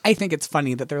I think it's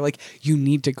funny that they're like, you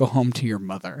need to go home to your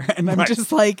mother. And I'm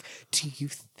just like, do you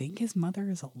think his mother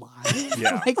is alive?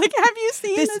 Yeah. Like, have you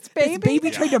seen this baby? This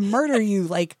baby tried to murder you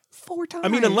like 4 times. I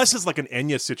mean, unless it's like an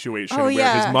Enya situation Oh, where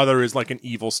yeah. his mother is like an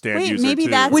evil stand Wait, user maybe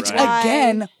too, that's Which, right? why-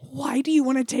 again, why do you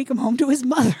want to take him home to his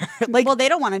mother? Like, Well, they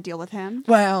don't want to deal with him.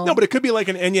 well, No, but it could be like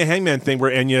an Enya Hangman thing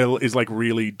where Enya is like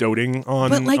really doting on,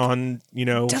 But, like,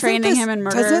 doesn't Training him in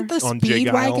murder. Doesn't the On Jay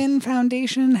Guile. Speedwagon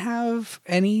Foundation have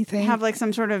anything? Have like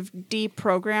some sort of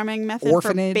deprogramming method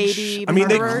Orphanage. for baby I mean,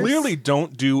 they murderers? clearly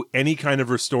don't do any kind of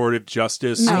restorative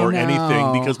justice No. or No.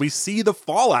 anything because we see the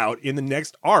fallout in the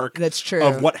next arc That's true.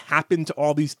 of what happened to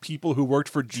all these people who worked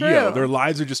for Geo. True. Their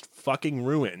lives are just fucking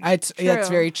ruined. That's True.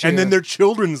 very true. And then their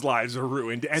children's lives are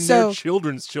ruined, and So- their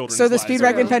children's so the lives are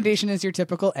Speedwagon ruined. Foundation is your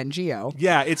typical NGO.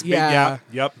 Yeah, it's big. Yeah. Yeah,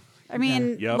 yep. I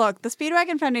mean, Yep. look, the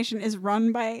Speedwagon Foundation is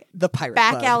run by The pirate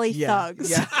Back club. alley Yeah.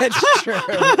 thugs. Yeah, that's true.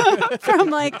 from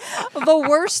like the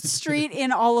worst street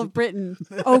in all of Britain,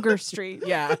 Ogre Street.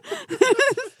 Yeah,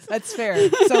 that's fair.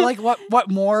 So, like, what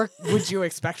more would you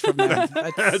expect from them?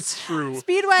 That's true.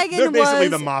 Speedwagon They're basically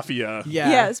was the mafia.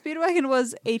 yeah. Speedwagon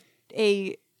was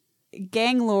a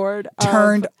gang lord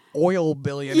Turned of, oil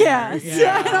billionaire. Yes.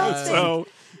 Yeah, I don't think- So,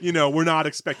 we're not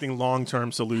expecting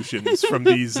long-term solutions from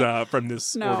these from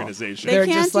this No. organization. They They're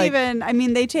can't just like- even. I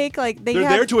mean, they take like they They're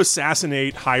have, there to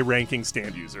assassinate high-ranking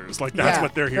stand users. Like that's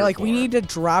what they're here like, for. we need to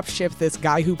drop ship this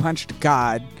guy who punched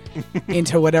God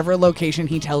into whatever location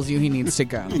he tells you he needs to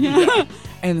go,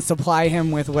 and supply him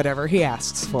with whatever he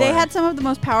asks for. They had some of the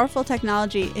most powerful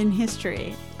technology in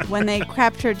history when they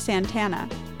captured Santana,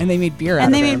 and they made beer out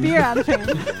and of they him. made beer out of him.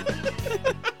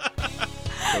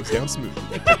 Goes down smooth.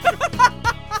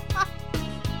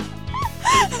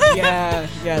 yeah,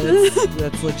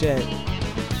 that's legit.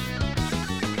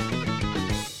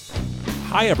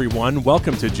 Hi, everyone.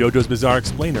 Welcome to JoJo's Bizarre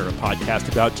Explainer, a podcast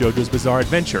about JoJo's Bizarre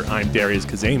Adventure. I'm Darius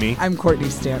Kazemi. I'm Courtney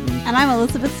Stanton. And I'm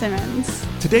Elizabeth Simmons.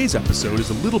 Today's episode is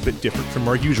a little bit different from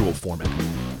our usual format.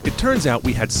 It turns out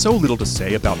we had so little to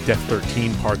say about Death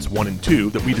 13 Parts 1 and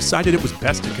 2 that we decided it was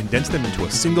best to condense them into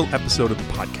a single episode of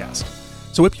the podcast.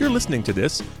 So if you're listening to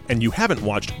this and you haven't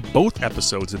watched both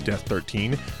episodes of Death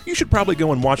 13, you should probably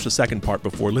go and watch the second part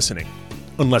before listening.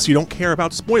 Unless you don't care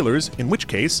about spoilers, in which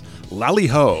case, lally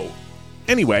ho.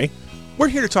 Anyway, we're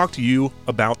here to talk to you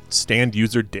about stand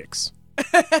user dicks.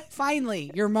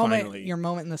 Finally, your moment. Finally. Your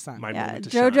moment in the sun. My Yeah, moment to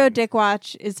JoJo shine. Dick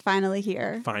Watch is finally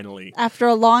here Finally. after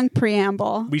a long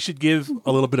preamble. We should give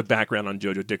a little bit of background on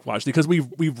JoJo Dick Watch because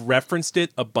we've referenced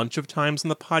it a bunch of times in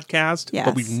the podcast, Yes.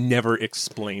 but we've never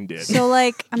explained it. So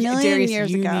like a million Darius,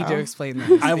 years you ago. need to explain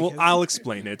this. I'll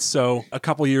explain it. So a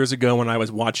couple years ago when I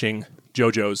was watching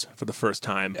JoJo's for the first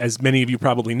time, as many of you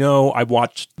probably know, I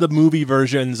watched the movie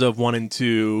versions of 1 and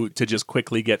 2 to just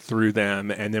quickly get through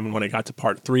them. And then when I got to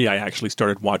part 3, I actually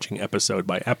started watching episode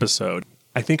by episode.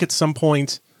 I think at some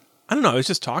point, I don't know, I was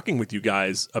just talking with you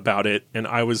guys about it, and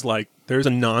I was like, there's a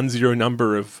non-zero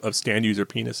number of stand user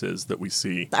penises that we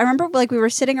see. I remember like we were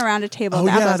sitting around a table. Oh,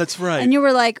 with yeah, apples, that's right. And you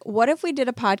were like, "What if we did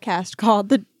a podcast called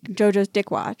the JoJo's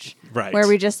Dick Watch?" Right. Where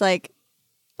we just like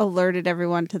alerted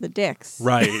everyone to the dicks.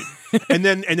 Right. and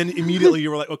then immediately you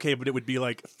were like, okay, but it would be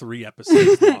like 3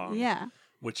 episodes long. Yeah.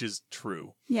 Which is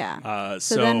true. Yeah.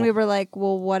 So So then we were like,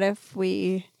 "Well, what if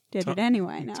we did it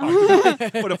anyway?" Now.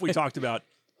 what if we talked about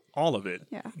all of it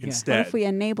Yeah. instead? What if we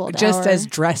enabled Just our... as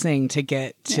dressing to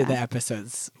get to Yeah. the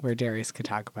episodes where Darius could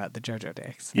talk about the JoJo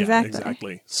dicks. Yeah,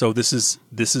 Exactly. So this is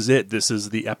it. This is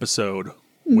the episode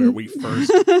where we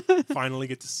first finally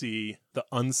get to see the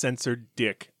uncensored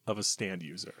dick of a stand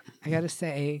user. I gotta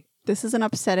say, This is an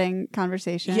upsetting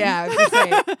conversation. yeah, I was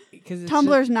gonna say, because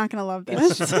Tumblr's not going to love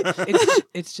this.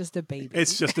 it's just a baby.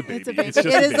 It's just a baby. It's a baby. It's just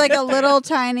It a is baby. like a little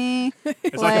tiny,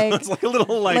 it's like like a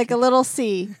little like a little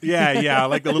C. yeah,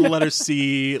 like the little letter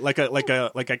C, like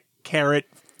a carrot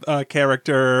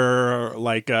character,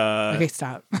 like Okay,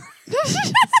 stop.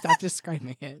 Stop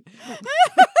describing it.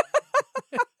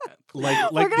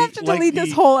 like We're gonna have to like delete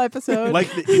this whole episode.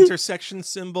 like the intersection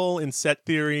symbol in set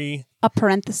theory. A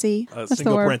parenthesis. A That's the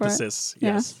single word for it. parenthesis.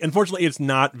 Yeah. Yes. Unfortunately, it's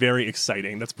not very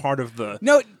exciting. That's part of the.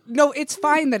 No, it's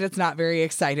fine that it's not very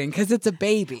exciting because it's a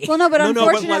baby. Well, no, but No,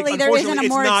 unfortunately, there isn't a it's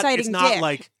more not, exciting It's not dick.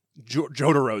 like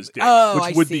Jotaro's dick, Oh, which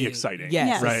I would see. be exciting.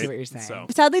 Yes, I right. see what you're saying. So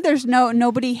Sadly, there's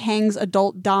nobody hangs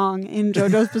adult dong in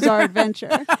JoJo's Bizarre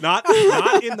Adventure. not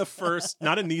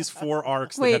in these 4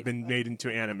 arcs that Wait. have been made into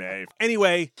anime.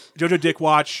 Anyway, JoJo Dick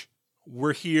Watch.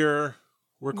 We're here.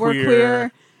 We're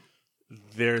queer.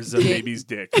 There's a baby's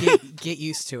dick. Get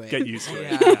used to it. Get used to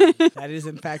it. Yeah. That is,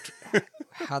 in fact,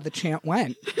 how the chant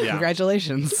went. Yeah.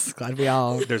 Congratulations. Glad we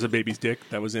all. There's a baby's dick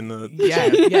that was in the Yeah,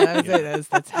 that's it.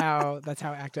 That's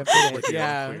how ACT UP did it.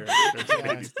 Yeah. There's a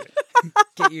baby's dick.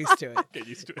 Get used to it. Get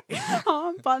used to it.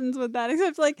 Oh, buttons with that,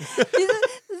 except like this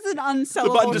is an unsellable The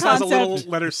button just concept. has a little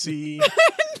letter C.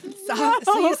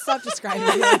 Stop describing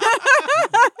it.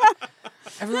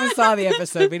 Everyone saw the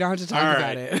episode. We don't have to talk All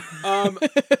about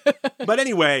right. it. But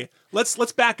anyway, let's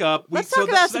back up. Let's talk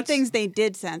about some things they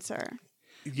did censor,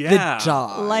 Yeah, The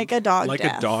dog. like a dog like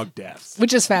death. a dog death.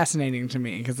 Which is fascinating to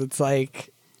me because it's like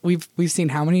we've seen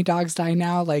how many dogs die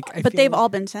now? Like, But they've all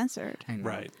been censored. I know.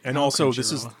 Right, and also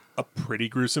this is a pretty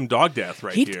gruesome dog death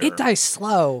right here. It dies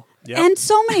slow. Yep. And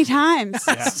so many times,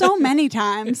 so many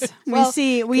times, we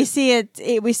see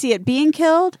it being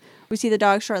killed. We see the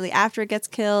dog shortly after it gets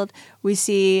killed. We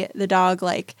see the dog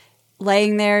like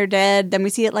laying there dead. Then we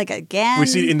see it like again. We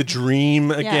see it in the dream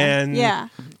again. Yeah.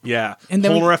 Yeah. And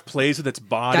then Polnareff plays with its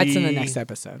body. That's in the next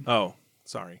episode. Oh,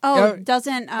 sorry. Oh, Oh,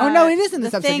 doesn't? no, it is in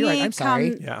this the episode. You're right. thingy I'm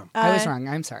sorry. come- Yeah. I was wrong.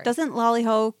 I'm sorry. Doesn't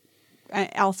Lollyho,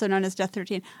 also known as Death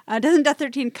 13, doesn't Death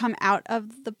 13 come out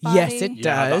of the body? Yes, it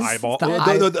Yeah, does. the eyeball. The, the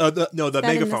eye- the Is that in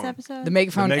megaphone. this episode? the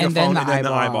megaphone, The and then megaphone the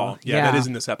eyeball. Yeah, that is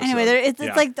in this episode. Anyway, it's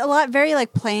Yeah. like a lot, very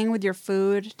like playing with your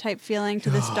food type feeling to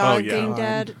this dog yeah. being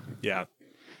dead. Yeah.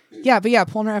 Yeah, but yeah,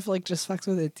 Polnareff like just fucks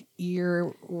with its ear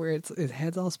where its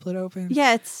head's all split open.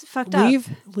 Yeah, it's fucked up.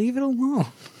 Leave it alone.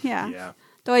 Yeah. Yeah.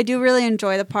 Though I do really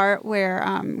enjoy the part where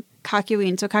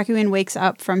Kakyoin wakes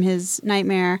up from his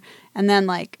nightmare and then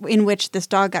like in which this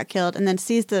dog got killed and then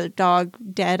sees the dog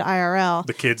dead IRL.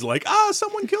 The kid's like,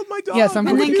 someone killed my dog. Yeah, And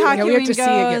then we have to Kakyoin see it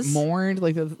get goes- mourned,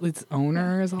 like its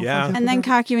owner is all Yeah. fucked up And then with it.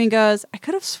 Kakyoin goes, I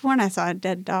could have sworn I saw a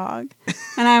dead dog.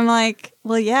 And I'm like,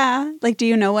 well, yeah. Like, do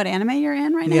you know what anime you're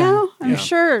in right Yeah. now? I'm Yeah.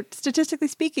 sure, statistically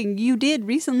speaking, you did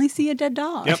recently see a dead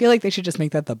dog. I feel like they should just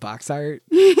make that the box art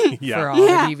Yeah. for all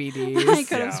Yeah. the DVDs. I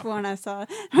could have Yeah. sworn I saw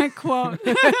my quote.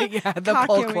 Yeah, the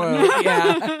pull Kakyoin. quote.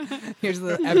 Yeah, here's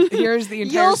the entire.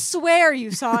 You'll swear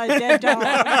you saw a dead dog.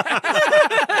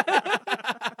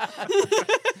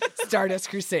 Stardust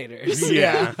Crusaders.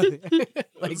 Yeah.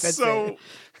 Like that's so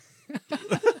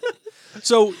it.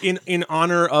 So in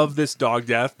honor of this dog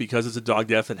death, because it's a dog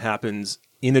death that happens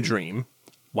in a dream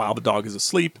while the dog is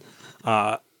asleep,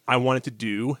 I wanted to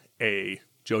do a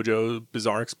JoJo's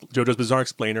Bizarre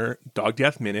Explainer Dog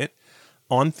Death Minute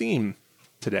on theme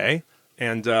today.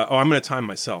 And I'm going to time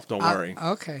myself. Don't worry.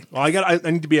 Okay. Well, I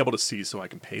need to be able to see so I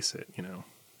can pace it.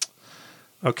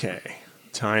 Okay,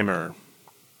 timer,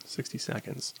 60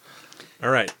 seconds. All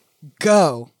right.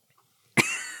 Go.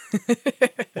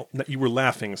 Well, you were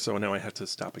laughing, so now I have to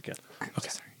stop again. Okay.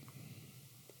 Sorry.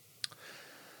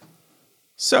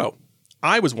 So,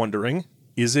 I was wondering,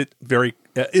 is it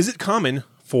common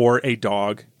for a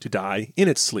dog to die in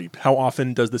its sleep? How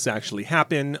often does this actually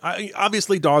happen?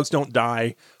 Obviously, dogs don't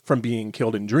die from being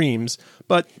killed in dreams,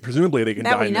 but presumably they can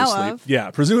That die we in their know sleep. of.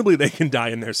 Yeah, presumably they can die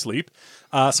in their sleep.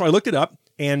 So I looked it up,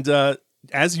 and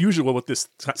as usual with this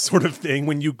sort of thing,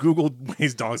 when you Google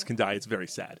ways dogs can die, it's very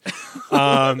sad.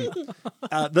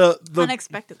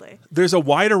 Unexpectedly. There's a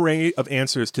wide array of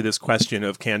answers to this question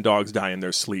of can dogs die in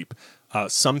their sleep.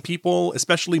 Some people,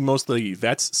 especially mostly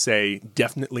vets, say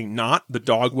definitely not. The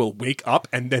dog will wake up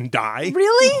and then die.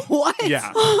 Really? What?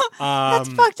 Yeah. That's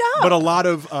fucked up. But a lot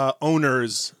of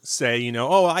owners say,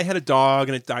 I had a dog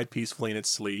and it died peacefully in its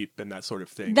sleep and that sort of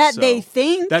thing. That So- they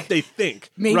think? That they think.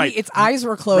 Maybe right. its eyes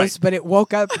were closed, Right. but it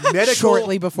woke up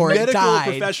shortly before it medical died.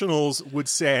 professionals would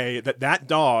say that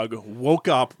dog woke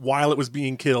up while it was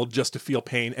being killed just to feel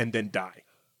pain and then die.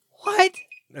 What?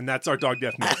 And that's our dog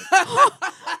death minute.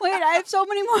 Wait, I have so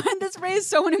many more. This raised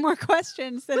so many more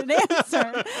questions than it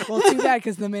answered. Well, too bad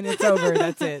because the minute's over.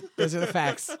 That's it. Those are the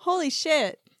facts. Holy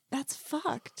shit. That's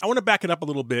fucked. I want to back it up a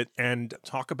little bit and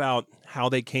talk about how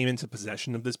they came into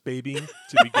possession of this baby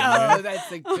to begin Oh, with.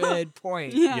 that's a good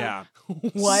point. Yeah.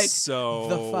 What So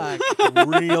the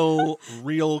fuck?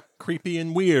 real creepy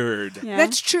and weird. Yeah.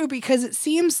 That's true because it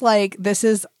seems like this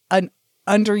is an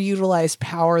underutilized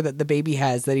power that the baby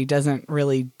has that he doesn't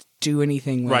really do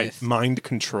anything with. Right. Mind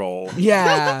control.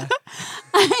 Yeah.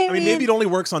 I I mean, maybe it only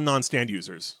works on non-stand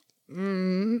users.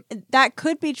 that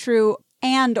could be true.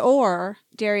 And or,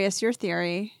 Darius, your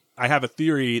theory. I have a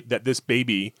theory that this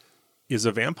baby is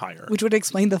a vampire. Which would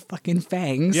explain the fucking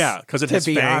fangs. Yeah, because it to has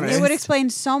be fangs. honest. It would explain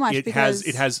so much It because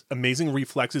has amazing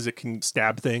reflexes. It can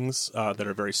stab things that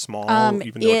are very small,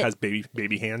 even though it has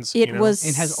baby hands. it was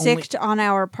It has only- sicked on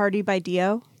our party by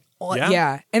Dio. Well, Yeah.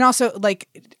 yeah. And also, like,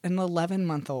 an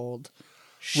 11-month-old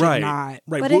should right, not.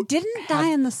 right. But Well, it didn't die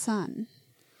in the sun.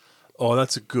 Oh,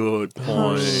 that's a good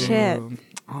point. Shit.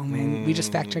 Oh man, we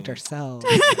just fact checked ourselves.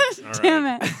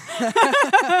 Damn it.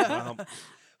 Well,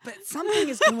 But something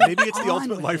is going maybe it's the on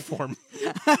ultimate with life it. form.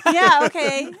 Yeah,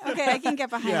 okay. Okay, I can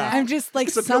get behind that. I'm just like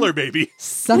It's a pillar baby.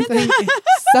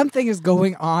 something is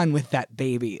going on with that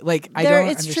baby. Like I don't.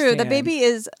 It's true. The baby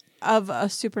is of a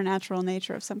supernatural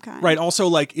nature of some kind. Right. Also,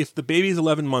 like, if the baby's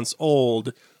 11 months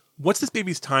old, what's this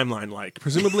baby's timeline like?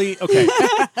 Presumably, okay,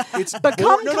 it's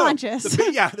Become conscious.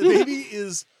 The baby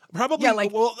is probably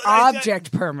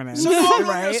object permanence.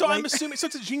 Right? So I'm assuming. So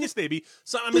it's a genius baby.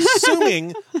 So I'm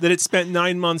assuming that it spent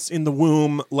 9 months in the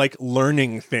womb, like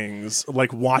learning things,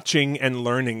 like watching and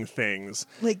learning things.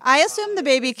 Like I assume the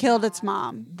baby killed its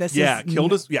mom. Killed his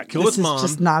this mom. is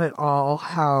just not at all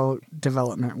how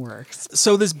development works.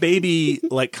 So this baby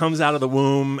like comes out of the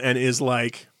womb and is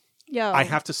like, Yo. I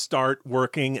have to start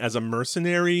working as a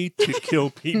mercenary to kill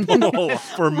people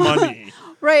for money.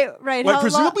 Right. Like,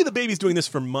 presumably the baby's doing this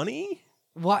for money?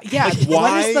 What? Yeah. Like,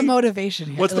 What is why- the motivation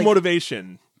here? What's the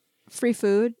motivation? Free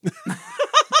food.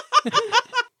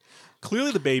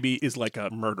 Clearly the baby is like a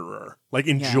murderer, like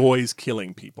enjoys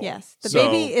killing people. Yes. The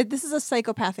So- baby, this is a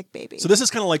psychopathic baby. So this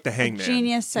is kind of like the hangman.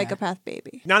 Genius psychopath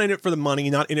baby. Not in it for the money,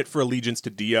 not in it for allegiance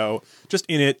to Dio, just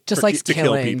in it Just for, likes to kill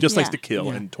killing. people. Just likes Yeah. to kill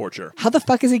Yeah. and torture. How the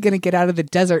fuck is he going to get out of the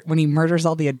desert when he murders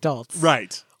all the adults?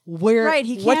 Right. Where? Right,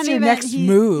 he what's can't your even- next he-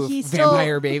 move, he's still-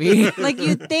 vampire baby? Like,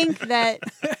 you'd think that.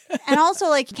 And also,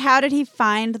 like, how did he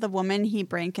find the woman he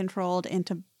brain controlled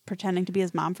into pretending to be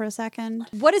his mom for a second?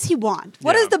 What does he want?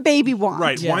 What Yeah. does the baby want?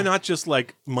 Right. Yeah. Why not just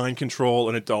like mind control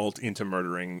an adult into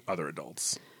murdering other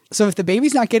adults? So if the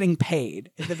baby's not getting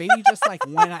paid, if the baby just like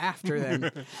went after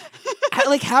them,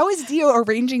 how is Dio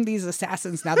arranging these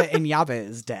assassins now that Inyaba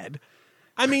is dead?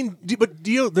 I mean, but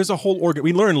Dio, there's a whole organ.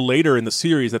 We learn later in the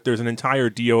series that there's an entire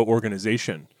Dio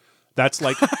organization. That's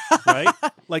like, right?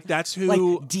 Like that's who.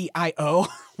 Like DIO.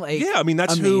 Like Yeah, I mean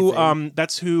that's amazing. who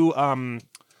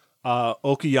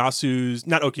Okuyasu's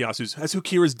not Okuyasu's. That's who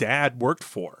Kira's dad worked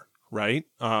for, right?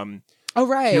 Oh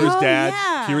right. Kira's Oh, dad.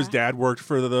 yeah. Kira's dad worked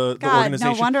for the God, no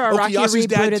organization. wonder Araki Okuyasu's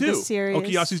dad rebooted too. the series.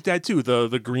 Okuyasu's dad too.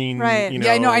 The green. Right. You know,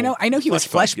 Yeah, I know he was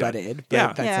flesh flesh bud guy. butted. Yeah.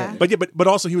 That's Yeah. it. But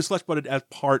also he was flesh butted as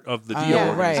part of the Dio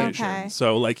Yeah, right. organization.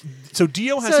 Okay. So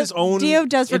Dio has So his own. Dio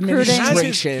does recruiting.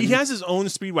 Administration. He has his own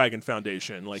Speedwagon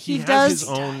Foundation. Like he, He has does- his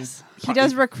own. He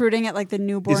does recruiting at like the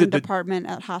newborn Is it the- department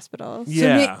at hospitals. So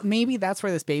Yeah. maybe that's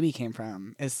where this baby came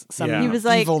from. Is some Yeah. He was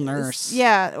like evil nurse.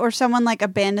 Yeah, or someone like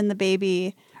abandoned the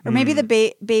baby, or maybe the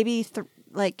baby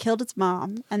like killed its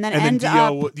mom and then And ends then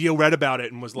up. Dio read about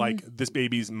it and was like, "This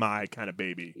baby's my kind of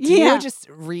baby." Dio Yeah, just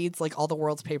reads like all the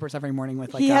world's papers every morning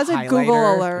with like he has a highlighter.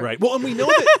 Google alert. Right. Well, and we know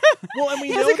that. Well, and we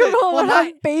He know has a Google that. alert not-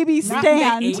 on baby not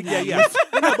stand. the Yeah,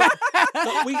 yeah.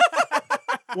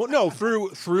 No, through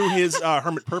his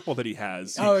Hermit Purple that he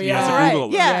has. Oh he yeah, has a Right, Google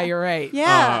alert. yeah. You're right.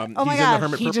 Yeah. Oh my he's in the god.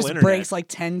 Hermit He Purple just internet. breaks like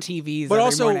 10 TVs. But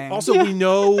every morning. also we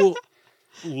know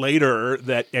later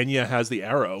that Enya has the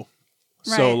arrow.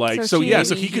 So Right. so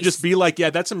So he could just be like, yeah,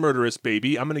 that's a murderous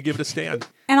baby. I'm going to give it a stand.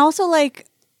 And also like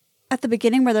at the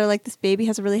beginning where they're like, this baby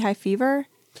has a really high fever,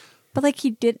 but like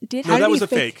he did. No, How that did was he a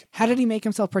fake. How did he make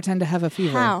himself pretend to have a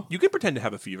fever? How? You can pretend to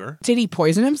have a fever. Did he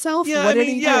poison himself? Yeah, what I did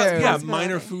mean, he yeah, do? yeah, Possibility.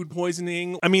 minor food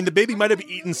poisoning. I mean, the baby might have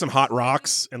eaten some hot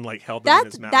rocks and like held them in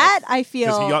his mouth. That I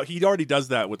feel because he already does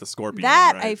that with the scorpion.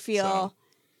 that right? I feel So-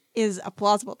 is a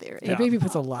plausible theory. The baby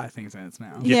puts a lot of things in its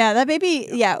mouth. Yeah, that baby.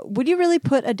 Yeah, would you really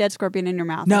put a dead scorpion in your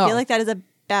mouth? No. I feel like that is a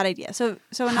bad idea. So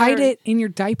another, Hide it in your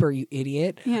diaper, you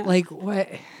idiot. Yeah. Like what?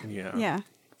 Yeah. Yeah,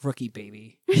 Rookie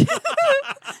baby.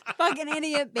 fucking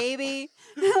idiot, baby.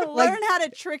 Learn how to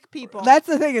trick people. That's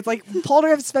the thing. It's like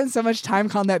Polnareff spends so much time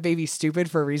calling that baby stupid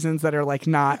for reasons that are like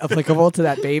not applicable to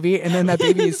that baby, and then that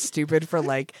baby is stupid for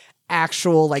like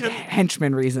actual like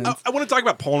henchman reasons. I want to talk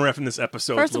about Polnareff in this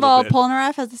episode. First a of little all, bit.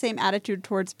 Polnareff has the same attitude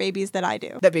towards babies that I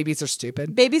do. That babies are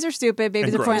stupid. Babies are stupid.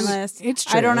 Babies And are gross. pointless. It's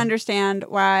I don't true. understand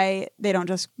why they don't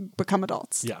just become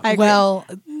adults. Yeah. I agree. Well,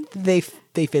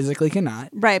 they physically cannot.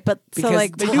 right, but so Because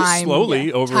like they do time-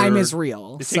 slowly over. Time is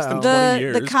real. It takes them so- 20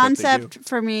 years. the but they concept do.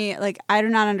 for me, like I do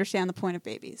not understand the point of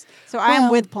babies. So I am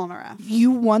Well, with Polnareff.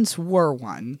 You once were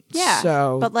one. Yeah.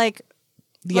 So but like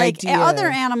the like idea other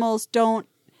animals don't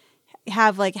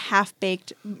have like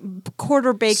half-baked,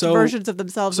 quarter-baked So- versions of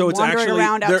themselves so it's wandering actually-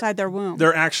 around there- outside their womb.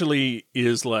 There actually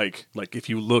is like if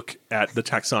you look at the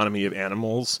taxonomy of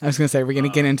animals. I was gonna say we're gonna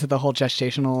get into the whole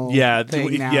gestational Yeah,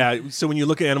 thing now. yeah. So when you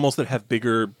look at animals that have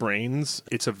bigger brains,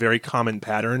 it's a very common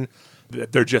pattern.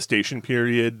 Their gestation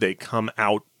period, they come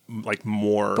out like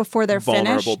more Before they're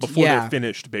vulnerable, finished? before Yeah. they're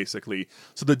finished, basically.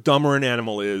 So the dumber an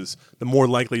animal is, the more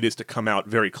likely it is to come out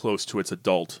very close to its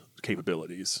adult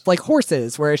capabilities. Like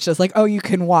horses, where it's just like, oh, you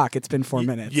can walk. It's been 4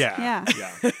 minutes. Yeah.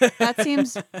 That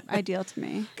seems ideal to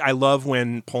me. I love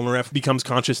when Polnareff becomes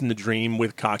conscious in the dream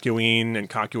with Kakyoin, and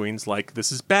Kakyoin's like,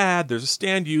 this is bad. There's a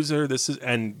stand user.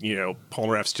 And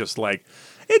Polnareff's just like,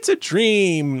 it's a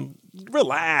dream.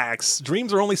 Relax.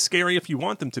 Dreams are only scary if you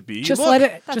want them to be. Just Look, let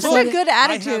it. That's Just such let a it. good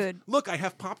attitude. I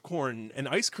have popcorn and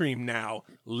ice cream now.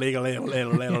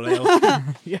 Yeah.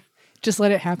 Just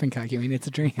let it happen, Kakyoin. It's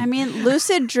a dream. I mean,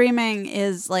 lucid dreaming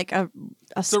is like a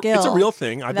skill. It's a real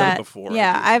thing. I've done it before.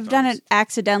 Yeah, I've done it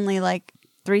accidentally like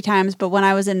 3 times. But when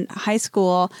I was in high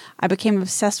school, I became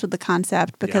obsessed with the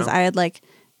concept because I had like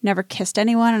never kissed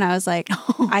anyone, and I was like,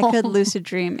 I could lucid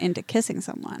dream into kissing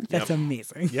someone. That's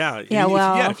amazing. Yeah.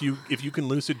 Yeah, If you can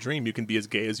lucid dream, you can be as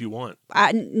gay as you want.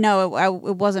 No,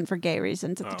 it wasn't for gay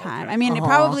reasons at the time. okay. I mean, it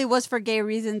probably was for gay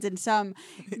reasons in some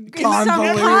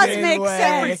Convoluted cosmic way.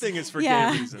 sense. Everything is for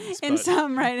Yeah. gay reasons. In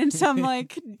but- some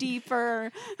like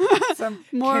deeper, Some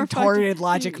more contorted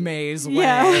logic maze way.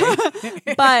 Yeah.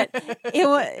 But it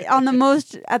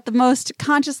was at the most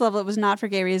conscious level, it was not for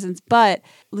gay reasons. But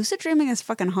lucid dreaming is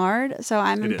fucking hard, so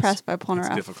I'm It impressed is. by Polnareff.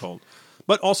 It's difficult.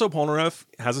 But also Polnareff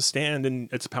has a stand, and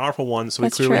it's a powerful one, so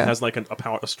That's he clearly true. has like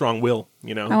a strong will,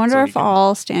 I wonder so if he can-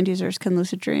 all stand users can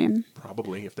lucid dream.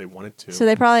 Probably, if they wanted to. So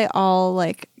they probably all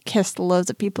like kissed loads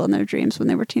of people in their dreams when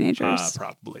they were teenagers.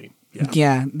 Probably, yeah.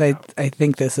 Yeah, I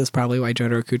think this is probably why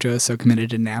Jotaro Kujo is so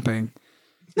committed to napping.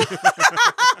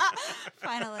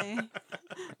 Finally,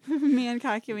 me and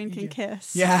Kakyoin can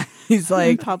kiss. Yeah, he's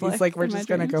like, public, we're in my just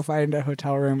gonna go dreams. find a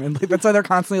hotel room, and like, that's why they're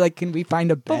constantly like, can we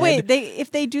find a bed? But wait,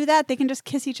 if they do that, they can just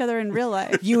kiss each other in real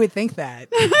life. You would think that.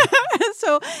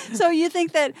 So you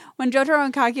think that when Jotaro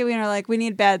and Kakyoin are like, we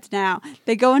need beds now,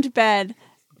 they go into bed,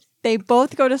 they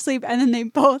both go to sleep, and then they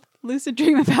both lucid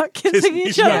dream about kissing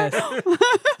each other. Yes,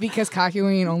 because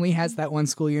Kakyoin only has that one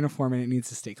school uniform, and it needs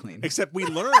to stay clean. Except we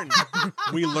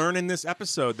learn in this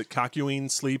episode that Kakyoin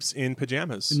sleeps in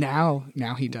pajamas. Now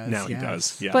he does. Now he yes.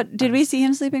 does. Yeah. But did we see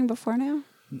him sleeping before now?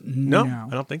 no,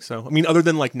 I don't think so. I mean, other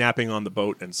than like napping on the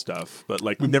boat and stuff, but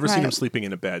like we've never seen Right. him sleeping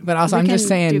in a bed. But also, We I'm just can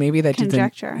saying, do maybe that dude's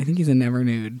conjecture. I think he's a never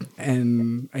nude,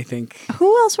 and I think,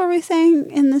 Who else were we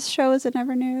saying in this show is a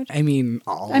never nude? I mean,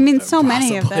 all. I mean, of them, so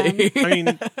many of them. possibly. I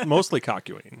mean, mostly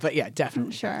Kakyoin. But yeah,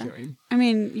 definitely. Sure. Kakyoin. I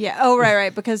mean, yeah. Oh,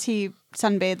 right, because he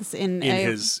sunbathes in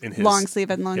his long sleeve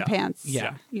and long yeah. pants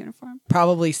Yeah. uniform.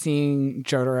 Probably seeing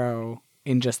Jotaro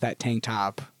in just that tank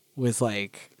top was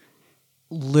like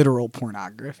literal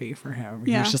pornography for him.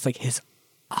 He Yeah. was just like his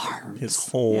arms. His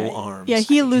whole arms. Yeah,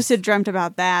 he lucid dreamt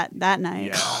about that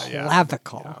night. Yeah.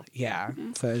 clavicle. Yeah.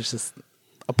 So it's just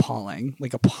appalling,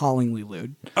 like appallingly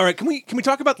lewd. All right, can we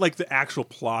talk about like the actual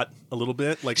plot a little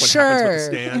bit, like what Sure. happens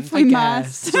with the stand? If we I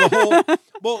must. guess. So the whole,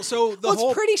 Well,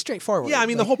 it's pretty straightforward. Yeah, I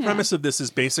mean, the Like, whole premise of this is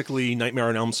basically Nightmare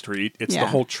on Elm Street. It's the Yeah.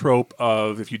 whole trope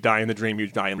of if you die in the dream, you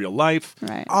die in real life.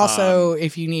 Right. Also,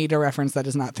 if you need a reference that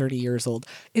is not 30 years old,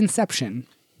 Inception.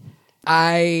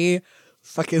 I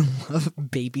fucking love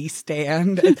Baby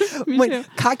Stand. When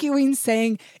Kakyoin's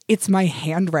saying, it's my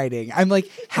handwriting, I'm like,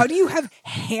 how do you have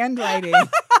handwriting?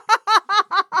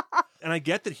 And I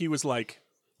get that he was like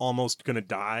almost gonna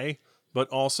die, but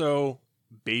also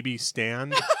Baby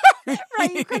Stand.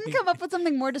 Right, you couldn't come up with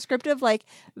something more descriptive, like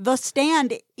the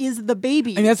stand is the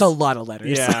baby. I mean, that's a lot of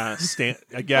letters. Yeah, Stand.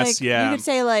 I guess. Like, yeah. you could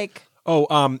say like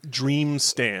Oh, Dream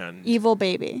Stand. evil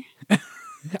baby.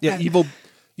 Yeah, evil.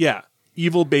 Yeah,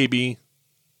 evil baby.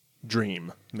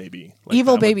 Dream maybe. Like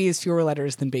Evil that Baby is fewer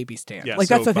letters than Baby Stand. Yeah, like,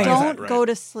 so that's the thing. by- is Don't right. go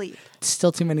to sleep.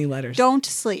 still too many letters. Don't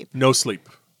sleep. No sleep.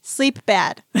 Sleep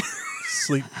bad.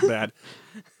 Sleep bad.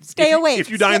 Stay awake.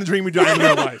 If you die in the dream, you die in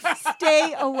real life.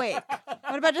 Stay awake.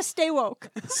 What about just stay woke?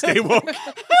 Stay woke.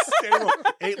 Stay woke.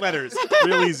 8 letters.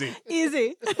 Real easy.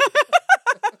 Easy.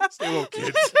 Stay woke,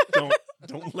 kids.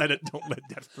 Don't let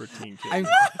Death 13 kill.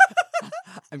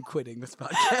 I'm quitting this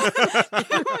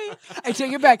podcast. I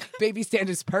take it back. Baby Stand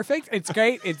is perfect. It's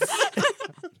great. It's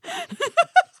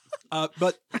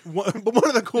But one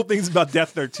of the cool things about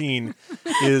Death 13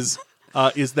 is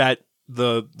that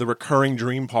the recurring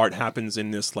dream part happens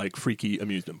in this like freaky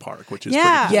amusement park, which is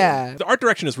Yeah. pretty cool. Yeah. The art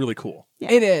direction is really cool.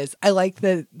 Yeah. It is. I like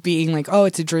that being like, oh,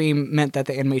 it's a dream meant that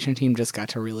the animation team just got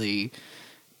to really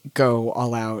go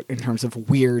all out in terms of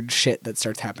weird shit that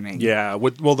starts happening. Yeah.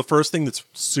 Well, the first thing that's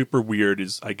super weird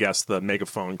is, I guess, the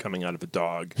megaphone coming out of a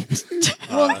dog.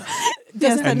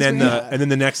 And then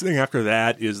the next thing after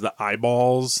that is the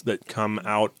eyeballs that come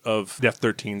out of Death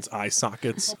 13's eye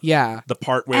sockets. Yeah. The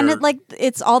part where and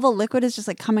it's all the liquid is just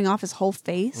like coming off his whole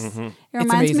face. It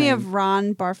reminds me of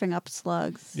Ron barfing up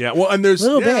slugs. Yeah, well, and there's a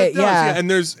little bit,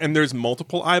 and there's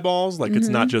multiple eyeballs. Like it's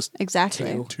not just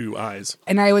exactly two eyes.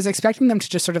 And I was expecting them to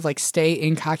just sort of like stay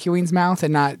in Cockyween's mouth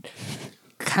and not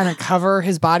kind of cover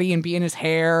his body and be in his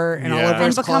hair and all over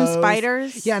his become clothes.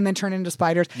 spiders. Yeah, and then turn into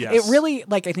spiders. Yes. It really,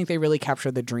 I think they really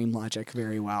captured the dream logic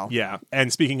very well. Yeah,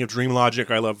 and speaking of dream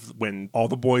logic, I love when all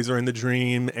the boys are in the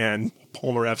dream and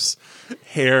Polnareff's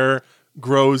hair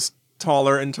grows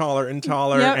taller and taller and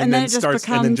taller, and then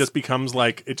just becomes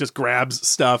like it just grabs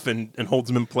stuff and holds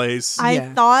them in place.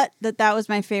 I thought that was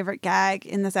my favorite gag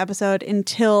in this episode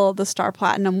until the Star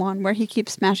Platinum one, where he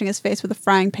keeps smashing his face with a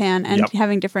frying pan and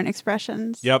having different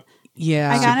expressions. Yep.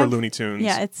 Yeah. Super Looney Tunes.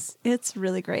 Yeah, it's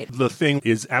really great. The thing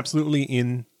is absolutely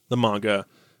in the manga,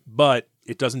 but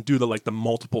it doesn't do the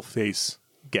multiple face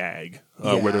gag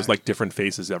where there's like different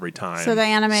faces every time. So the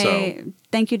anime,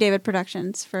 thank you David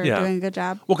Productions for doing a good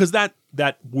job. Well, because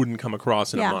that wouldn't come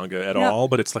across in a manga at all,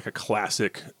 but it's like a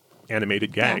classic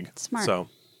animated gag. Yeah, smart. So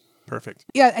perfect.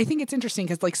 Yeah, I think it's interesting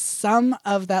because like some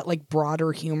of that like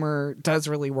broader humor does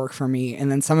really work for me, and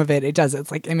then some of it does.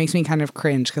 It's like it makes me kind of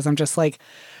cringe because I'm just like,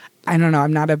 I don't know,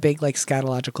 I'm not a big like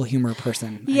scatological humor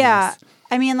person.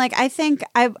 I mean, like I think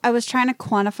I was trying to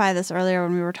quantify this earlier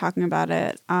when we were talking about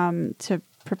it to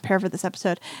prepare for this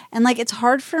episode, and like it's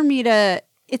hard for me to.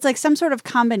 It's like some sort of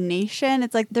combination.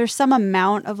 It's like there's some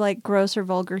amount of like gross or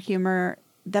vulgar humor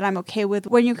that I'm okay with.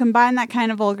 When you combine that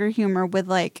kind of vulgar humor with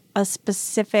like a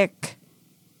specific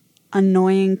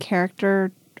annoying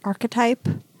character archetype,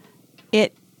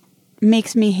 it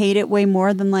makes me hate it way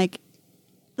more than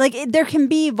there can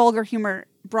be vulgar humor,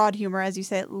 broad humor, as you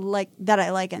say, like that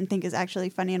I like and think is actually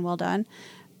funny and well done.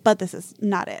 But this is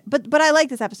not it. But I like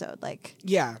this episode. Like,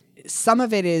 yeah, some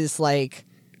of it is like,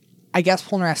 I guess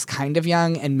Polnareff's kind of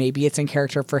young, and maybe it's in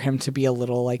character for him to be a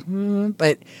little like,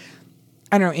 but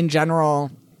I don't know. In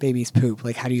general, babies poop.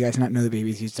 Like, how do you guys not know that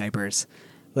babies use diapers?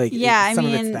 Like, yeah, some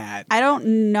of it's that. I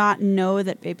don't not know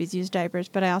that babies use diapers,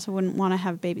 but I also wouldn't want to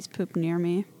have babies poop near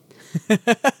me.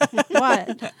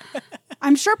 What?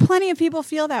 I'm sure plenty of people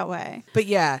feel that way. But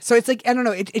yeah, so it's like, I don't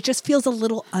know, it just feels a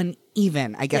little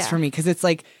uneven, I guess, for me, because it's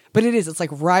like, but it's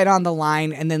like right on the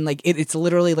line, and then like it's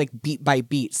literally like beat by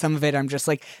beat. Some of it I'm just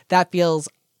like, that feels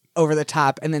over the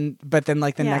top, and then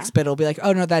like the next bit will be like,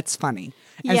 oh no, that's funny.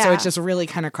 And so it just really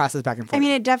kind of crosses back and forth. I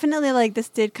mean, it definitely, like, this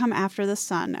did come after the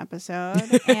Sun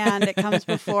episode, and it comes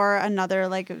before another,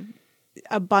 like,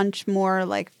 a bunch more,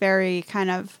 like, very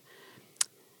kind of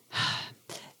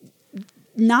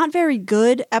not very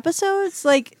good episodes.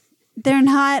 Like, they're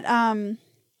not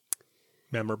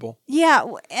memorable. Yeah,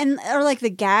 or like the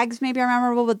gags maybe are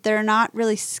memorable, but they're not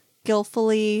really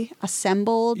skillfully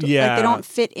assembled. Yeah, like they don't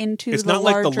fit into it's the not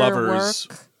larger like the Lovers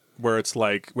work.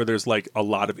 where there's like a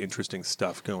lot of interesting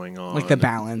stuff going on. Like the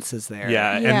balance is there.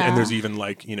 Yeah, and there's even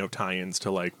like, you know, tie-ins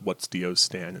to like what's Dio's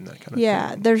stand and that kind of thing.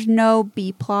 Yeah, there's no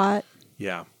B plot.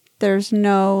 Yeah. There's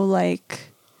no like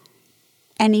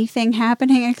anything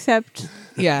happening except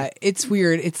yeah, it's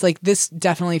weird. It's like this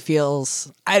definitely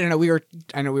feels, I know we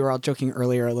were all joking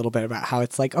earlier a little bit about how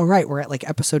it's like, oh right, we're at like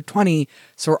episode 20,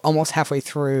 so we're almost halfway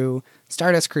through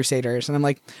Stardust Crusaders, and I'm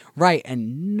like, right,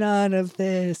 and none of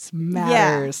this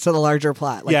matters to the larger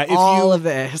plot. Like, all of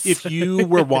this. If you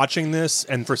were watching this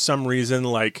and for some reason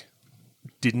like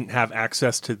didn't have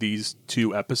access to these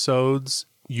two episodes,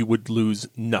 you would lose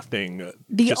nothing.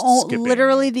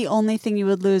 Literally the only thing you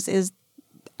would lose is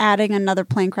adding another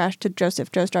plane crash to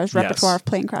Joseph Joestar's repertoire of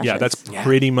plane crashes. Yeah, that's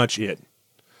pretty much it.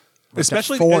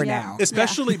 Especially now.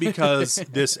 Especially because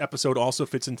this episode also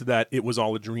fits into that "it was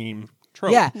all a dream"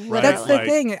 trope. Yeah, right? that's the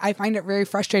thing. I find it very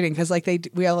frustrating because like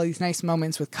we have all these nice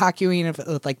moments with Kakyoin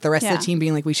with like the rest of the team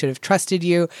being like, we should have trusted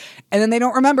you, and then they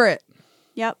don't remember it.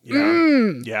 Yep.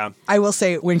 Yeah. I will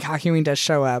say when Kakyoin does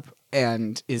show up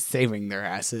and is saving their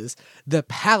asses, the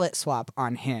palette swap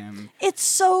on him, it's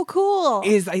so cool,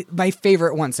 is my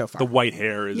favorite one so far. The white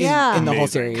hair is in the whole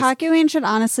series. Kakyoin should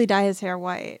honestly dye his hair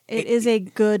white. It is a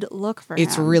good look for him.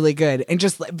 It's really good, and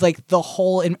just like the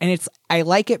whole and it's, I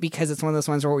like it because it's one of those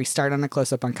ones where we start on a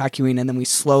close up on Kakyoin and then we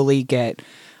slowly get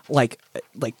like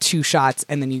two shots,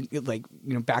 and then you like,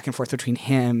 you know, back and forth between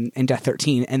him and Death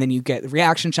 13, and then you get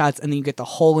reaction shots, and then you get the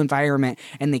whole environment,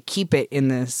 and they keep it in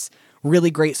this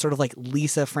really great sort of like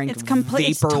Lisa Frank it's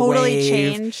vaporwave. Totally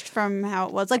changed from how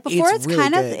it was. Like before, it's really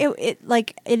kind good. of it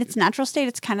like in its natural state,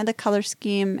 it's kind of the color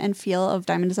scheme and feel of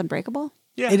Diamond is Unbreakable.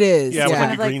 Yeah, it is. Yeah, yeah. with Kind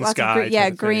like of a green lots sky.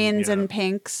 of greens and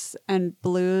pinks and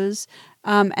blues,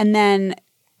 and then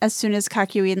as soon as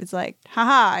Kakyoin is like,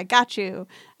 haha, I got you,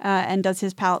 and does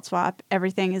his palette swap,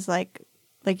 everything is like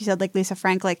you said, like Lisa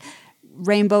Frank, like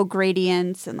rainbow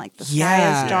gradients and like the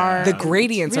sky is dark. The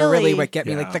gradients are really what get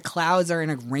me. Like the clouds are in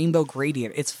a rainbow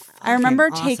gradient. It's I remember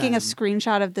awesome. taking a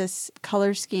screenshot of this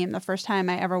color scheme the first time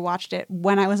I ever watched it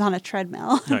when I was on a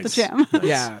treadmill at the gym.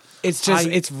 Yeah, it's just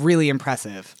it's really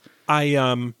impressive.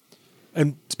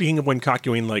 And speaking of when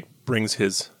Kakyoin like brings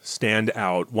his stand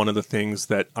out, one of the things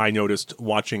that I noticed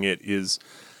watching it is,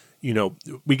 you know,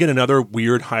 we get another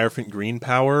weird Hierophant Green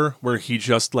power where he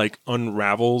just like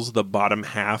unravels the bottom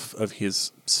half of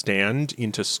his stand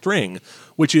into string,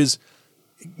 which is,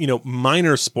 you know,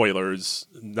 minor spoilers.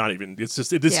 Not even. It's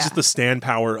just this is just the stand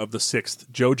power of the 6th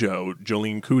JoJo,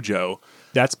 Jolene Cujo.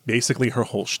 That's basically her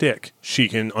whole shtick. She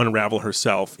can unravel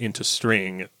herself into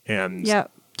string and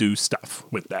do stuff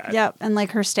with that. Yep, and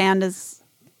like her stand is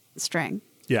string.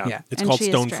 Yeah. It's And called she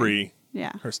is Stone string. Free.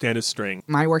 Yeah. Her stand is string.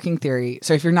 My working theory.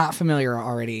 So if you're not familiar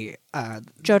already,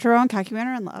 Jotaro and Kakyoin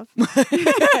are in love.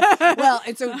 well,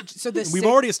 and so the We've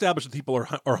already established that people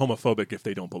are homophobic if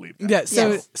they don't believe that.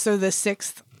 Yeah, so the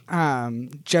 6th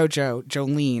JoJo,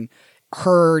 Jolene,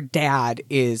 her dad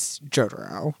is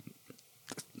Jotaro.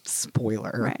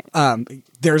 Spoiler. Right.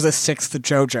 There's a 6th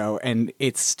JoJo, and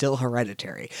it's still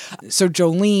hereditary. So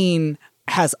Jolene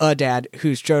has a dad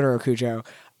who's Jotaro Kujo,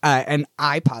 and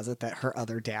I posit that her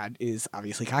other dad is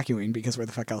obviously Kakyoin, because where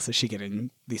the fuck else is she getting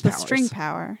these The powers? string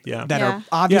power. That are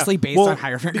obviously based on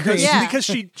Hierophant Green. Because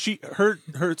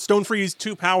her Stone Free's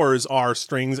 2 powers are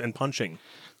strings and punching.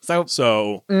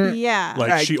 So Yeah.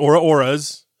 like she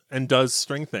auras and does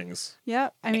string things.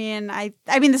 Yep. I mean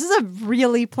this is a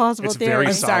really plausible It's theory. very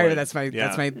I'm sorry, solid.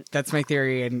 but that's my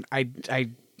theory, and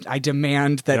I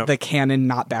demand that the canon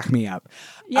not back me up.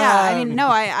 Yeah, I mean, no,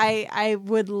 I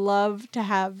would love to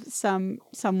have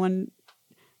someone.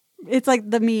 It's like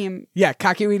the meme. Yeah,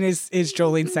 Kakyoin is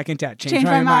Jolene's second dad. Change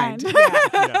my mind.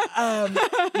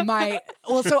 mind.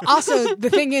 So also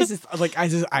the thing is like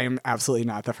I am absolutely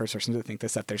not the first person to think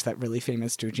this up. There's that really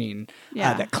famous doujin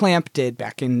that Clamp did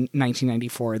back in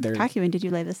 1994. Kakyoin, did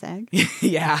you lay this egg?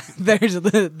 Yeah, there's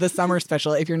the summer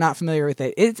special. If you're not familiar with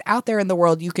it, it's out there in the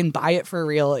world. You can buy it for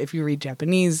real if you read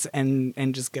Japanese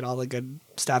and just get all the good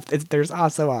stuff. There's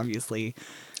also obviously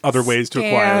other ways to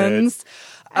acquire it.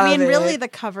 I mean, really, the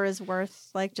cover is worth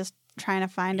like just trying to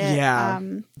find it. Yeah,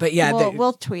 but yeah,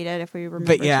 we'll tweet it if we remember.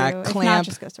 But yeah, to. Clamp, if not,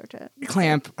 just go search it.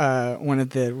 Clamp, one of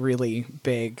the really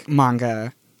big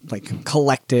manga like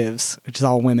collectives, which is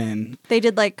all women. They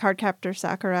did like Cardcaptor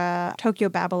Sakura, Tokyo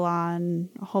Babylon,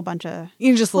 a whole bunch of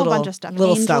bunch of stuff,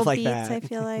 little Angel stuff like Beats, that. I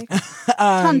feel like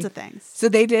tons of things. So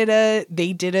they did a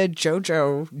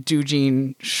JoJo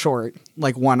doujin short,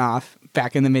 like one off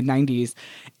back in the mid '90s.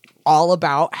 All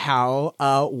about how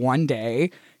one day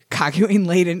Kakyoin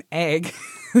laid an egg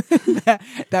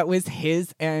that was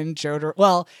his and Jotaro.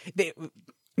 Well,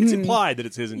 it's implied that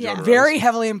it's his and Jotaro's. Very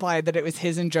heavily implied that it was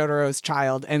his and Jotaro's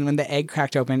child. And when the egg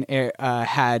cracked open, it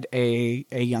had a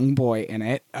young boy in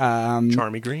it.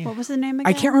 Charmy Green. What was the name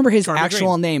again? I can't remember his Charmy actual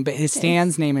Green. name, but his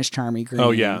stand's name is Charmy Green.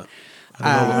 Oh, yeah.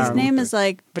 His name is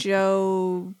like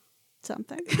Joe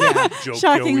something. Yeah.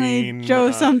 Shockingly,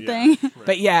 Joe something. Yeah.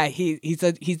 But yeah, he's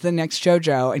the next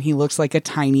JoJo, and he looks like a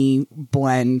tiny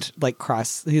blend, like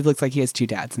cross. He looks like he has 2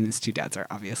 dads, and his 2 dads are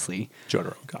obviously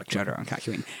Jotaro and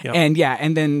Kakyoin. Yep.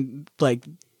 And then like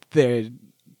the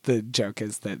joke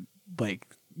is that like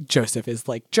Joseph is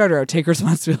like, Jotaro, take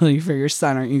responsibility for your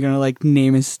son. Aren't you gonna like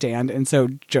name his stand? And so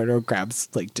Jotaro grabs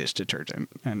like dish detergent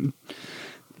and.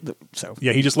 So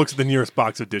yeah, he just looks at the nearest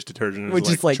box of dish detergent and which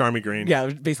is like Charmy Green. Yeah,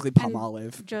 basically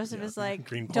Palmolive. Joseph is like,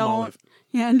 Green Palmolive. don't.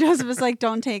 Yeah, and Joseph is like,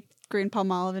 don't take green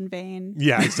Palmolive in vain.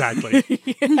 Yeah, exactly.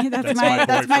 That's my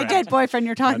boyfriend. dead boyfriend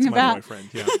you're talking That's about. my boyfriend,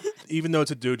 yeah. Even though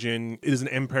it's a doujin, it is an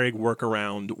MPEG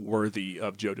workaround worthy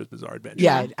of JoJo's Bizarre Adventure.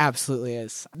 Yeah, it absolutely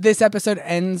is. This episode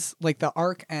ends, like the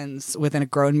arc ends with a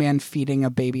grown man feeding a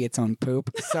baby its own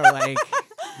poop. So like...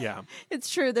 Yeah. It's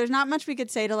true. There's not much we could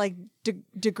say to like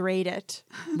degrade it.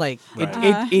 Like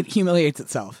Right. it humiliates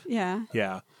itself. Yeah.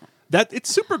 Yeah. That it's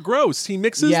super gross. He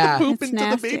mixes Yeah. the poop It's into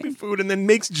nasty. the baby food and then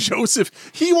makes Joseph.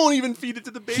 He won't even feed it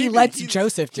to the baby. He lets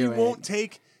Joseph do he it. Won't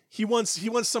take. He wants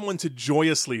someone to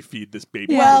joyously feed this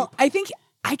baby. Yeah. Well, I think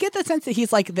I get the sense that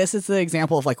he's like, this is the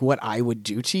example of like what I would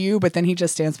do to you, but then he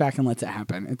just stands back and lets it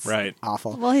happen. It's Right.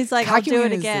 awful. Well, he's like, I'll do Kakyoin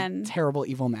it is a again. terrible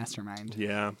evil mastermind.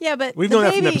 Yeah. Yeah, but We've the known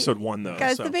that from baby- episode 1 though.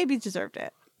 Guys, so. the baby deserved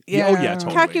it. Yeah. Oh yeah,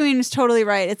 totally. Kakyoin is totally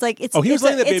right. It's like it's Oh, he was it's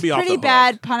letting the baby it's off the pretty hook.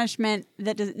 bad punishment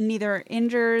that neither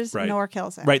injures Right. nor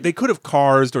kills him. Right. They could have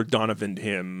Karsed or Donovan'd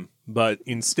him, but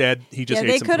instead he just Yeah,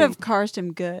 ate they some could have poop. Karsed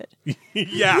him good.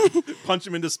 Yeah. Punch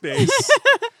him into space.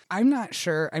 I'm not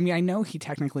sure. I mean, I know he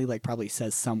technically like probably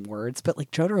says some words, but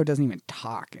like Jotaro doesn't even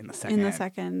talk in the second.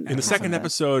 In the second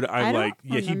episode, I don't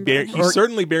he remember.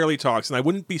 certainly barely talks, and I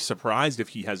wouldn't be surprised if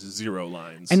he has 0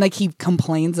 lines. And like he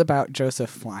complains about Joseph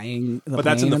flying the But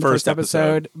that's plane in the first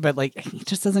episode. But like he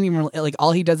just doesn't even like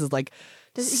all he does is like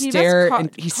He stare does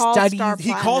and he call studies. Star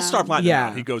he calls Star Platinum. Yeah.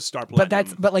 Out. He goes Star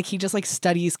Platinum. But like he just like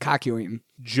studies Kakyoin.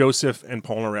 Joseph and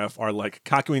Polnareff are like,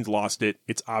 Kakyoin's lost it.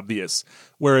 It's obvious.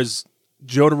 Whereas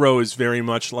Jotaro is very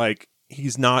much like,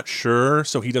 he's not sure,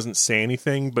 so he doesn't say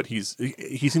anything, but he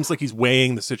seems like he's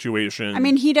weighing the situation. I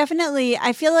mean, he definitely,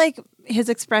 I feel like his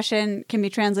expression can be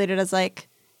translated as like,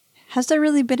 has there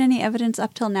really been any evidence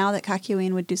up till now that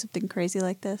Kakyoin would do something crazy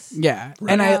like this? Yeah.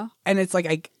 Right. And it's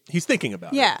like he's thinking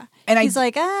about it. Yeah. And he's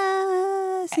like,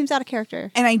 seems out of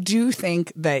character. And I do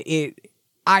think that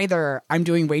either I'm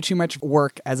doing way too much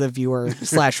work as a viewer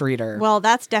 /reader. Well,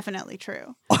 that's definitely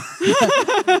true.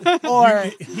 Or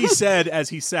He said as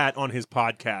he sat on his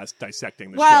podcast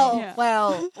dissecting the show. Yeah.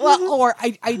 well, or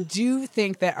I do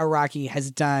think that Araki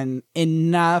has done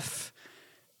enough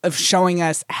of showing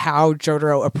us how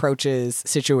Jotaro approaches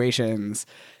situations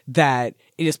that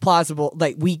it is plausible.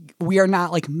 Like we are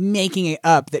not like making it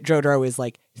up that Jotaro is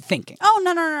like thinking. Oh,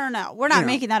 no. We're not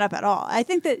making that up at all. I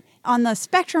think that on the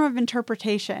spectrum of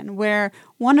interpretation, where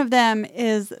one of them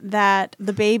is that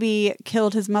the baby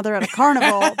killed his mother at a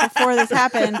carnival before this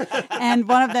happened, and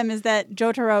one of them is that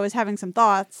Jotaro is having some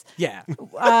thoughts. Yeah,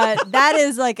 That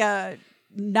is like a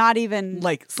not even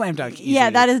like slam dunk. Easy. Yeah,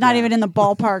 that is not Yeah. even in the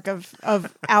ballpark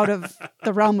of out of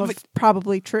the realm of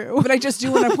probably true. But I just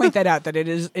do want to point that out that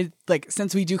it like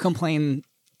since we do complain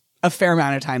a fair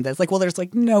amount of time that's like, well, there's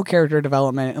like no character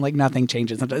development and like nothing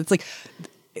changes. It's like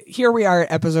here we are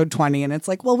at episode 20 and it's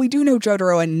like, well, we do know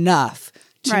Jotaro enough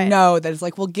to know that it's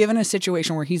like, well, given a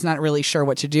situation where he's not really sure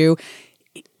what to do,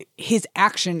 his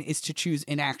action is to choose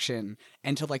inaction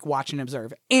and to like watch and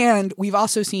observe. And we've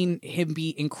also seen him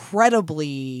be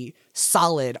incredibly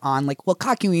solid on like, well,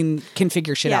 Kakyoin can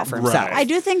figure shit out for himself. Right. I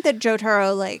do think that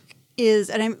Jotaro like is,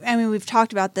 and I mean we've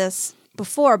talked about this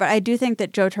before, but I do think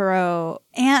that Jotaro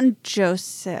and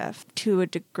Joseph to a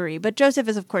degree, but Joseph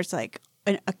is of course like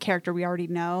a character we already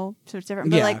know, so it's different.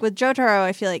 But Yeah. like with Jotaro,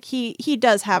 I feel like he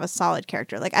does have a solid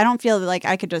character. Like I don't feel like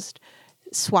I could just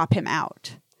swap him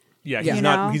out. Yeah, Yeah. he's You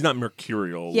not know? he's not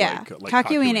mercurial. Yeah, like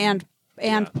Kakyoin and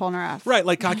Polnareff. Right,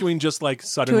 like Kakyoin just like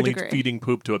suddenly degree. feeding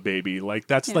poop to a baby. Like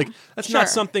that's Yeah. like that's Sure. not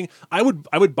something I would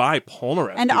buy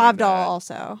Polnareff And doing Avdol that.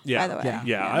 also, Yeah, by the way.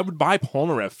 yeah, I would buy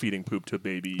Polnareff feeding poop to a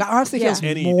baby. That honestly Yeah. feels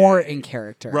Any more day. in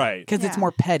character. Right. Because it's Yeah.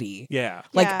 more petty. Yeah.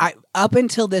 Like Yeah. up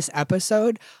until this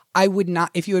episode, I would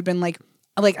not, if you had been like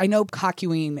I know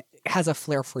Kakyoin has a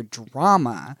flair for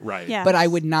drama. Right. Yeah. But I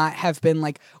would not have been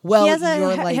like, well, He has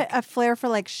you're like, a flair for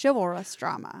like chivalrous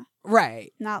drama,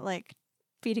 right. not like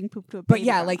feeding poop to a baby. But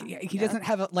yeah, drama. like he doesn't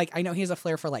have I know he has a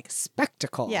flair for like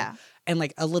spectacle. Yeah. And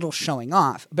like a little showing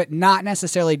off, but not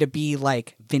necessarily to be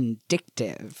like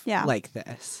vindictive Yeah. like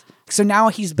this. So now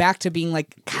he's back to being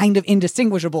like kind of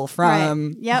indistinguishable from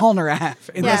Right. Yep. Polnareff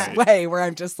in Yeah. this way where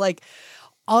I'm just like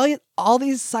all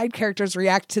these side characters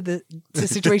react to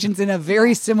situations in a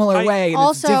very similar way. And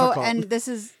Also, it's difficult. and this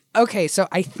is Okay, so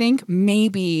I think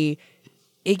maybe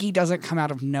Iggy doesn't come out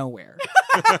of nowhere.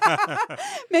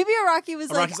 maybe Araki was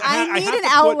like, Araki's, I need have an to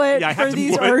put- outlet yeah, I have for to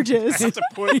these put- urges. I have to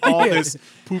put all this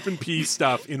poop and pee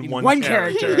stuff in one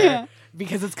character. Yeah.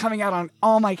 Because it's coming out on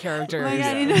all my characters. Oh my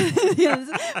God, Yeah.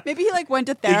 yeah, maybe he like went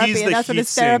to therapy Iggy's and the that's what his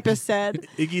heat sink. therapist said.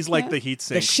 Iggy's like the heat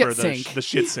sink shit for sink. the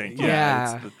shit sink.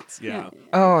 Yeah. Yeah. Yeah.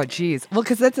 Oh, geez. Well,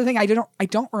 because that's the thing. I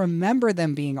don't remember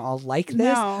them being all like this,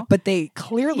 No. but they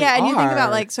clearly Yeah, and you think are.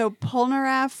 about like so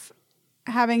Polnareff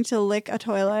having to lick a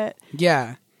toilet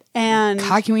yeah, and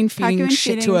Kakyoin feeding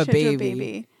shit to a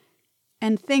baby.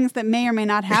 and things that may or may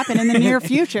not happen in the near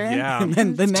future. Yeah. And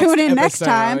then the next Tune in next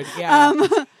episode, time.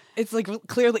 Yeah. It's like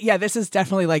clearly, yeah. This is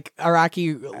definitely like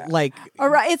Araki, like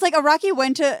It's like Araki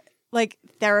went to like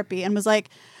therapy and was like,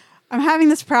 I'm having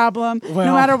this problem. Well-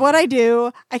 no matter what I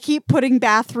do, I keep putting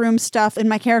bathroom stuff in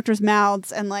my characters'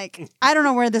 mouths, and like I don't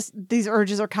know where these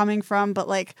urges are coming from, but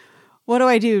like, what do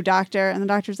I do, doctor? And the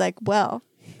doctor's like, well,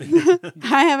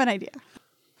 I have an idea.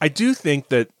 I do think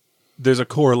that there's a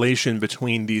correlation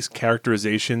between these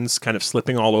characterizations kind of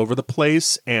slipping all over the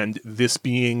place and this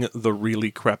being the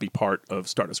really crappy part of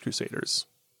Stardust Crusaders.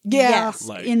 yeah. Yes,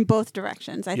 Like- in both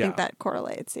directions. I Yeah. think that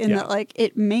correlates in Yeah. that like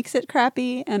it makes it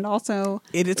crappy, and also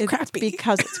It is it's crappy.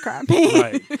 because it's crappy.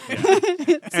 Right.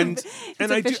 Yeah. and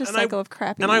a vicious cycle of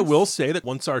crappiness. And I will say that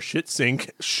once our shit sink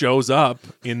shows up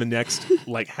in the next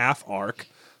like half arc,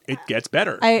 it gets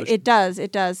better. It does.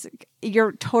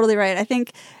 You're totally right. I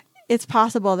think it's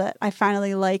possible that I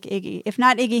finally like Iggy. If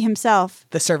not Iggy himself,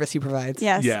 The service he provides.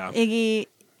 yes, Yeah. Iggy.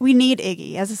 We need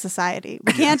Iggy as a society.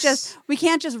 We can't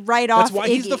just write off. That's why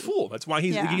Iggy. he's the fool. That's why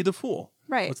he's Yeah. Iggy the fool.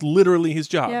 Right. That's literally his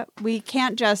job. Yep. We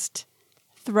can't just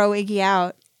throw Iggy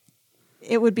out.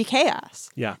 It would be chaos.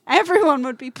 Yeah. Everyone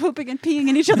would be pooping and peeing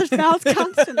in each other's mouths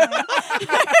constantly.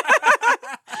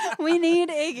 We need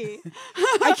Iggy.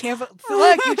 I can't.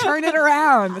 Look, you turn it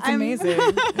around. It's I'm- amazing.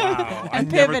 Wow. I I'm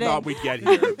never pivoting. thought we'd get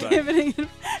here. But... Pivoting.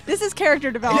 This is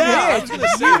character development. Yeah, I was going to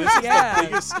say, this is Yeah. the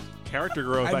biggest character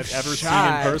growth I'm I've ever shocked.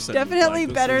 seen in person. Definitely Like,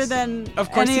 this better is- than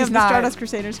Of course any he's of the not. Stardust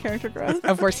Crusaders character growth.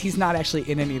 Of course, he's not actually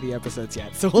in any of the episodes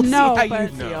yet, so we'll No, see how you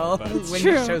but- feel No, but it's when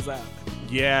true. he shows up.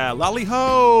 Yeah, Lally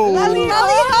Ho! Lally Ho!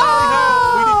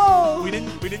 Ho!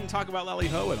 We didn't talk about Lally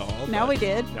Ho at all. Now but- we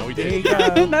did. Now we There you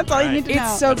did. go. That's all you need to know.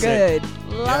 It's so That's it.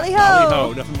 good. Lally Yeah, Ho!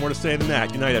 Lally Ho. Nothing more to say than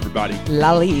that. Good night, everybody.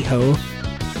 Lally-ho.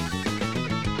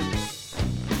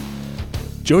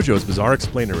 JoJo's Bizarre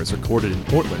Explainer is recorded in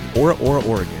Portland, Ora,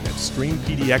 Oregon at Stream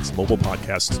PDX Mobile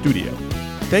Podcast Studio.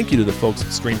 Thank you to the folks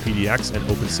at Stream PDX and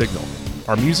Open Signal.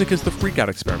 Our music is The Freakout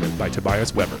Experiment by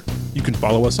Tobias Weber. You can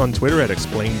follow us on Twitter at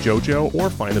ExplainJoJo or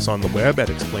find us on the web at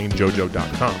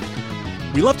explainjojo.com.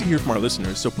 We love to hear from our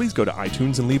listeners, so please go to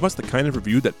iTunes and leave us the kind of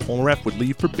review that Polnareff would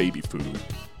leave for baby food.